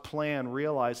God's plan,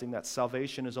 realizing that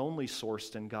salvation is only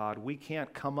sourced in God. We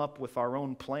can't come up with our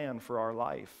own plan for our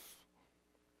life.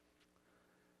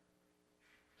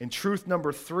 And truth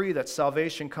number 3, that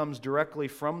salvation comes directly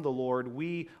from the Lord,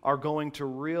 we are going to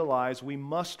realize, we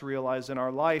must realize in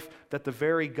our life that the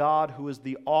very God who is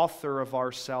the author of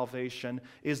our salvation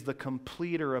is the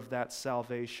completer of that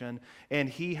salvation. And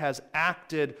He has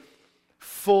acted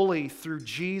fully through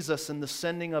Jesus and the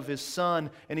sending of His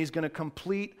Son, and He's going to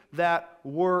complete that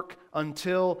work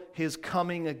until His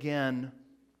coming again.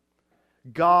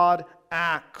 God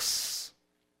acts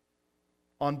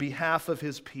on behalf of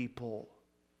His people.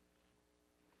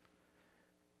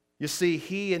 You see,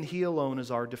 He and He alone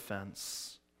is our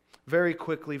defense. Very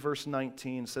quickly, verse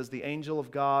 19 says, the angel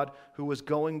of God who was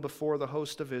going before the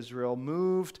host of Israel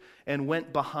moved and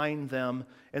went behind them,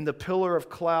 and the pillar of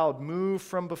cloud moved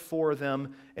from before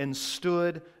them and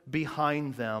stood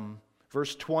behind them.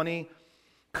 Verse 20,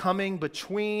 coming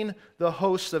between the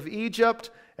hosts of Egypt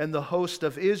and the host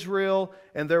of Israel,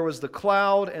 and there was the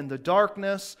cloud and the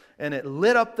darkness, and it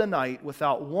lit up the night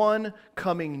without one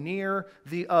coming near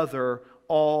the other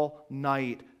all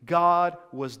night. God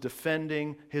was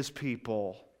defending His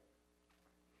people.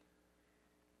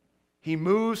 He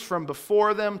moves from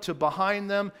before them to behind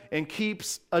them and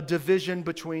keeps a division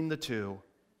between the two.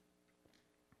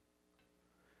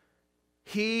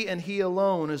 He and He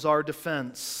alone is our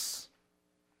defense.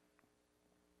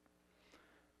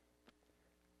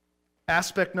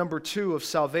 Aspect number 2 of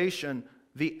salvation,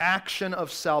 the action of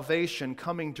salvation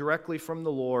coming directly from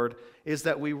the Lord, is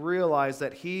that we realize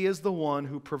that He is the one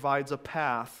who provides a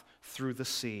path through the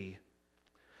sea.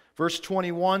 Verse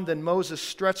 21, then Moses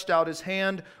stretched out his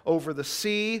hand over the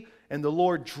sea, and the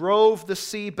Lord drove the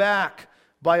sea back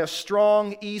by a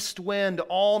strong east wind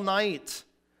all night,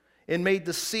 and made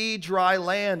the sea dry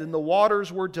land, and the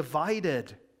waters were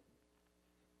divided.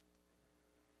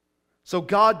 So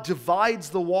God divides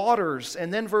the waters.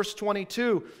 And then verse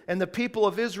 22, and the people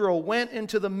of Israel went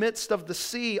into the midst of the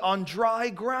sea on dry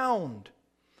ground,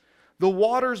 the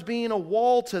waters being a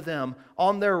wall to them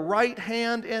on their right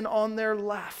hand and on their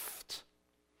left.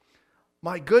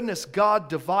 My goodness, God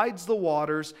divides the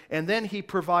waters, and then He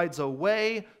provides a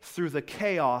way through the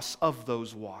chaos of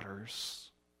those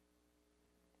waters.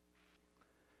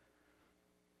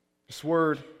 This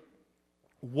word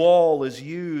wall is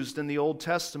used in the Old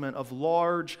Testament of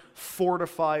large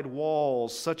fortified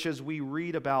walls, such as we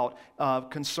read about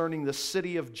concerning the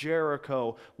city of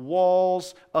Jericho,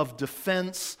 walls of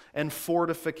defense and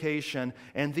fortification.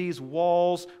 And these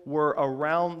walls were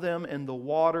around them in the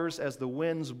waters as the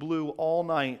winds blew all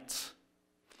night.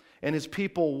 And His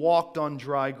people walked on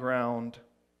dry ground.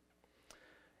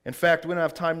 In fact, we don't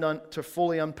have time to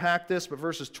fully unpack this, but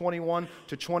verses 21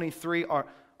 to 23 are...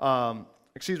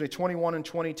 21 and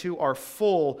 22 are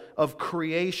full of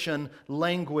creation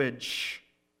language.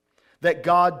 That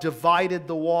God divided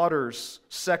the waters,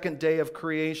 second day of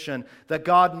creation. That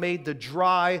God made the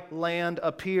dry land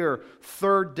appear,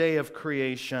 third day of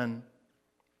creation.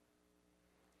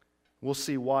 We'll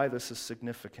see why this is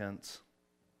significant.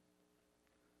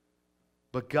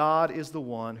 But God is the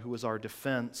one who is our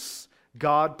defense.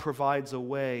 God provides a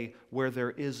way where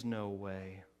there is no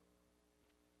way.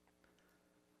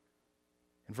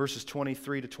 And verses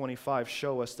 23 to 25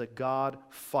 show us that God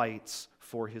fights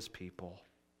for His people.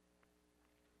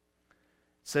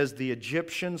 It says the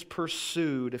Egyptians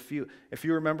pursued. If you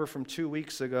remember from 2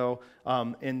 weeks ago,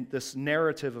 in this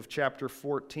narrative of chapter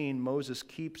 14, Moses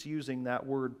keeps using that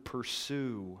word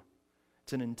pursue.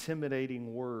 It's an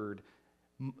intimidating word.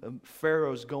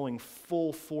 Pharaoh's going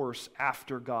full force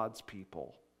after God's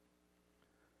people.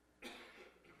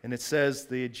 And it says,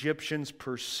 the Egyptians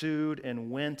pursued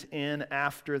and went in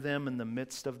after them in the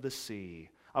midst of the sea.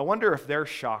 I wonder if they're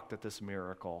shocked at this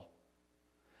miracle.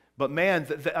 But man,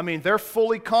 they're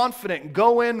fully confident.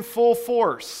 Go in full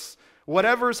force.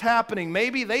 Whatever's happening,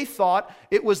 maybe they thought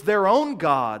it was their own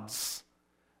gods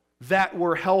that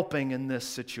were helping in this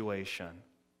situation.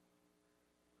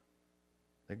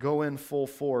 They go in full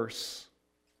force.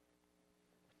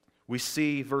 We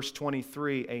see, verse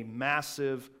 23, a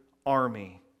massive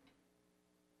army.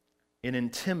 An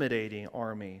intimidating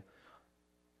army.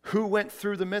 Who went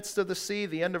through the midst of the sea?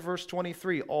 The end of verse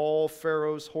 23. All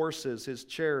Pharaoh's horses, his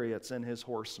chariots, and his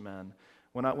horsemen.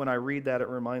 When I read that, it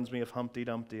reminds me of Humpty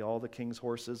Dumpty. All the king's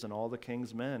horses and all the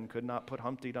king's men could not put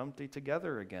Humpty Dumpty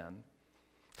together again.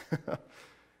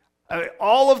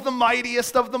 All of the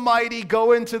mightiest of the mighty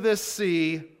go into this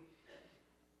sea.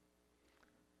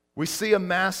 We see a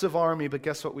massive army, but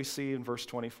guess what we see in verse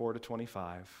 24 to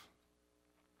 25?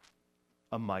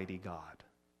 A mighty God.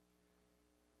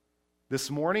 This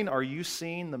morning, are you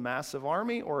seeing the massive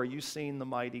army or are you seeing the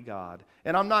mighty God?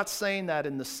 And I'm not saying that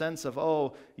in the sense of,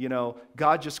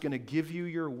 God's just going to give you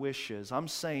your wishes. I'm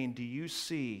saying, do you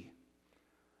see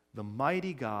the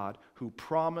mighty God who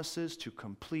promises to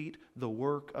complete the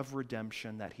work of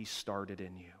redemption that He started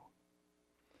in you.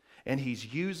 And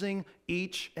He's using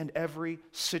each and every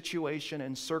situation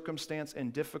and circumstance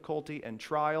and difficulty and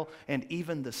trial and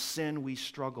even the sin we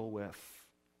struggle with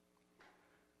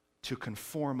to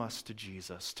conform us to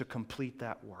Jesus, to complete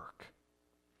that work.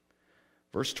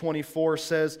 Verse 24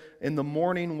 says, in the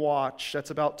morning watch,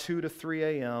 that's about 2 to 3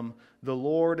 a.m., the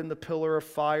Lord in the pillar of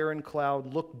fire and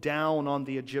cloud looked down on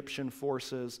the Egyptian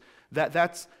forces.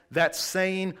 That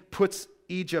saying puts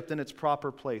Egypt in its proper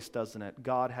place, doesn't it?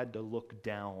 God had to look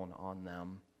down on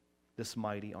them, this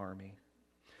mighty army.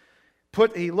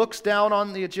 He looks down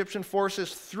on the Egyptian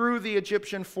forces, threw the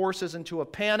Egyptian forces into a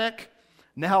panic.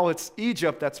 Now it's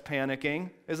Egypt that's panicking.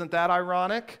 Isn't that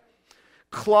ironic?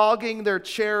 Clogging their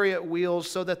chariot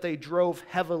wheels so that they drove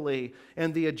heavily.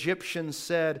 And the Egyptians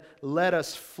said, let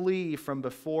us flee from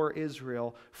before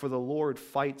Israel, for the Lord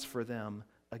fights for them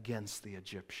against the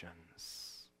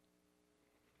Egyptians.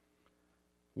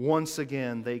 Once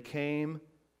again, they came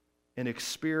and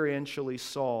experientially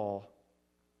saw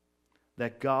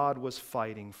that God was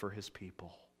fighting for His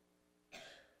people.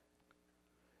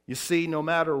 You see, no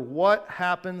matter what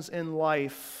happens in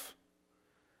life,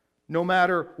 no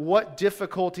matter what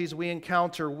difficulties we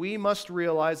encounter, we must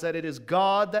realize that it is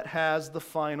God that has the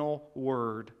final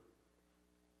word.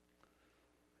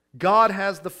 God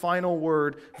has the final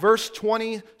word. Verse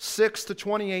 26 to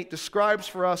 28 describes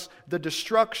for us the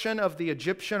destruction of the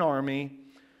Egyptian army.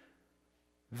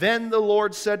 Then the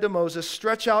Lord said to Moses,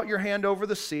 stretch out your hand over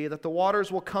the sea, that the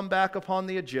waters will come back upon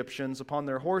the Egyptians, upon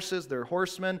their horses, their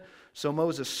horsemen. So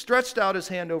Moses stretched out his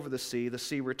hand over the sea. The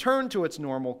sea returned to its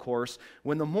normal course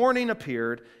when the morning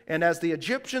appeared. And as the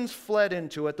Egyptians fled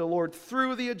into it, the Lord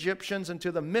threw the Egyptians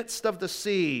into the midst of the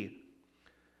sea.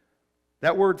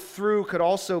 That word threw could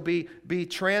also be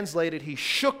translated, He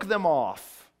shook them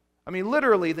off. I mean,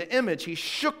 literally, the image, He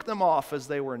shook them off as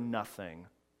they were nothing.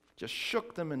 Just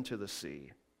shook them into the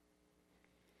sea.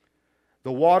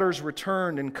 The waters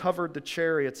returned and covered the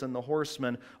chariots and the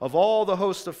horsemen. Of all the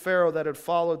host of Pharaoh that had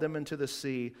followed them into the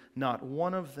sea, not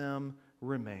one of them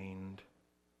remained.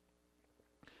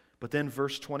 But then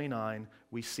verse 29,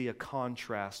 we see a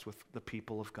contrast with the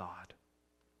people of God.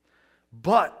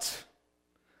 But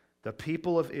the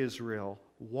people of Israel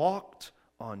walked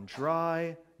on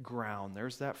dry ground.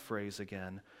 There's that phrase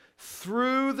again.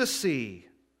 Through the sea,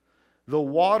 the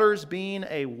waters being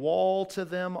a wall to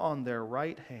them on their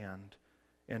right hand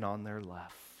and on their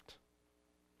left.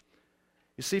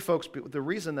 You see, folks, the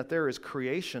reason that there is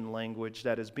creation language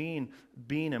that is being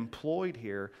employed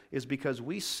here is because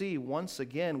we see, once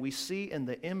again, we see in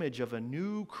the image of a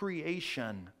new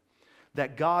creation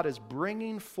that God is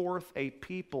bringing forth a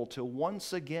people to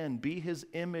once again be His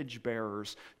image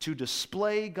bearers, to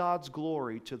display God's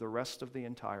glory to the rest of the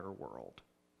entire world.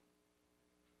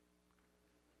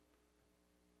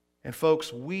 And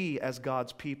folks, we as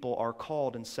God's people are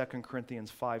called in 2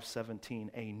 Corinthians 5:17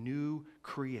 a new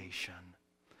creation.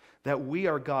 That we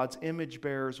are God's image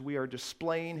bearers. We are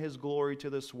displaying His glory to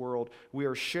this world. We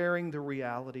are sharing the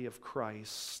reality of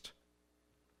Christ.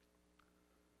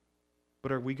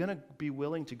 But are we going to be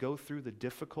willing to go through the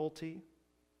difficulty,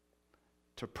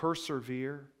 to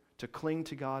persevere, to cling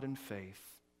to God in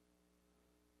faith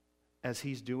as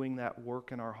He's doing that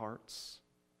work in our hearts?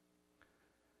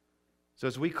 So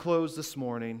as we close this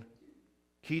morning,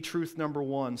 key truth number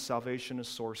 1, salvation is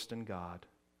sourced in God.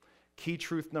 Key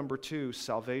truth number 2,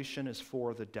 salvation is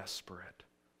for the desperate.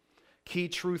 Key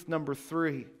truth number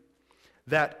 3,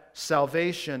 that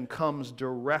salvation comes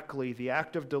directly, the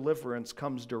act of deliverance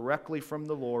comes directly from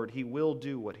the Lord. He will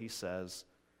do what He says.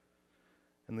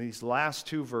 In these last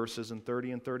 2 verses in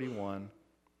 30 and 31,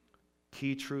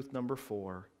 key truth number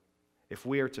 4, if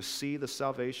we are to see the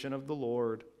salvation of the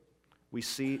Lord,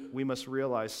 we must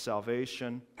realize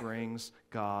salvation brings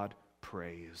God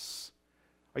praise.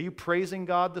 Are you praising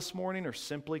God this morning or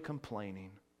simply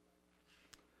complaining?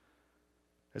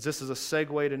 As this is a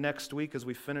segue to next week as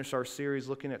we finish our series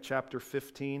looking at chapter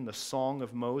 15, the Song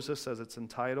of Moses as it's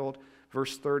entitled.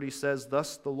 Verse 30 says,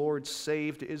 thus the Lord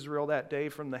saved Israel that day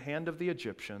from the hand of the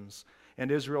Egyptians,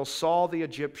 and Israel saw the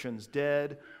Egyptians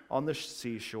dead on the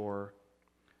seashore.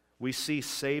 We see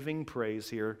saving praise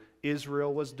here.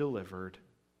 Israel was delivered.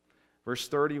 Verse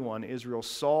 31, Israel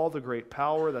saw the great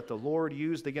power that the Lord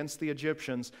used against the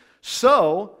Egyptians.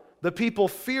 So the people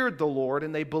feared the Lord,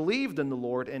 and they believed in the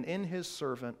Lord and in His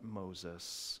servant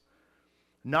Moses.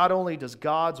 Not only does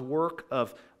God's work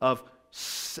of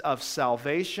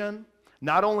salvation,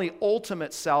 not only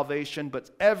ultimate salvation, but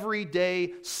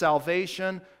everyday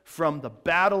salvation from the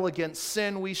battle against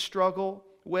sin we struggle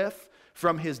with,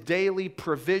 from His daily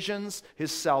provisions,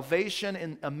 His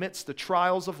salvation amidst the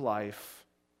trials of life.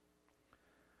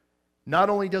 Not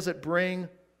only does it bring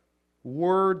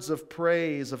words of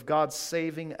praise of God's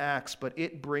saving acts, but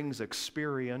it brings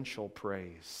experiential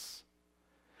praise.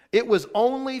 It was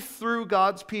only through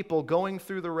God's people going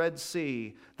through the Red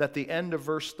Sea that the end of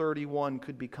verse 31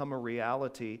 could become a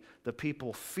reality. The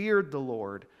people feared the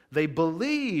Lord. They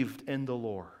believed in the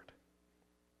Lord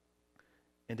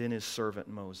and in His servant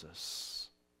Moses.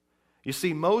 You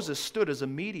see, Moses stood as a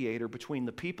mediator between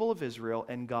the people of Israel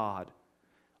and God.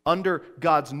 Under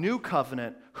God's new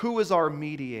covenant, who is our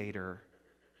mediator?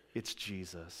 It's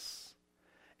Jesus.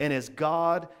 And as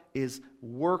God is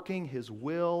working His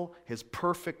will, His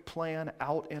perfect plan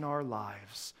out in our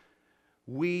lives,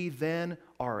 we then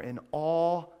are in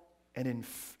awe and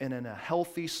in a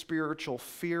healthy spiritual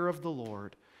fear of the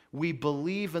Lord. We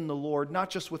believe in the Lord,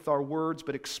 not just with our words,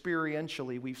 but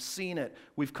experientially. We've seen it.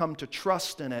 We've come to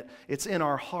trust in it. It's in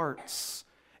our hearts.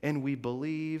 And we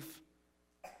believe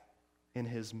in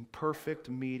His perfect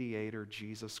mediator,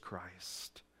 Jesus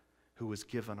Christ, who was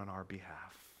given on our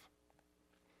behalf.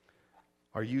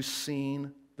 Are you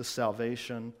seeing the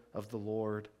salvation of the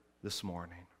Lord this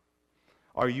morning?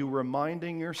 Are you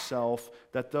reminding yourself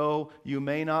that though you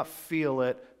may not feel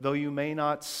it, though you may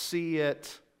not see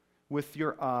it with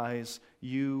your eyes,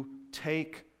 you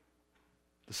take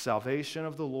the salvation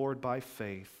of the Lord by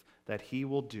faith, that He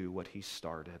will do what He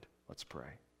started? Let's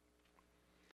pray.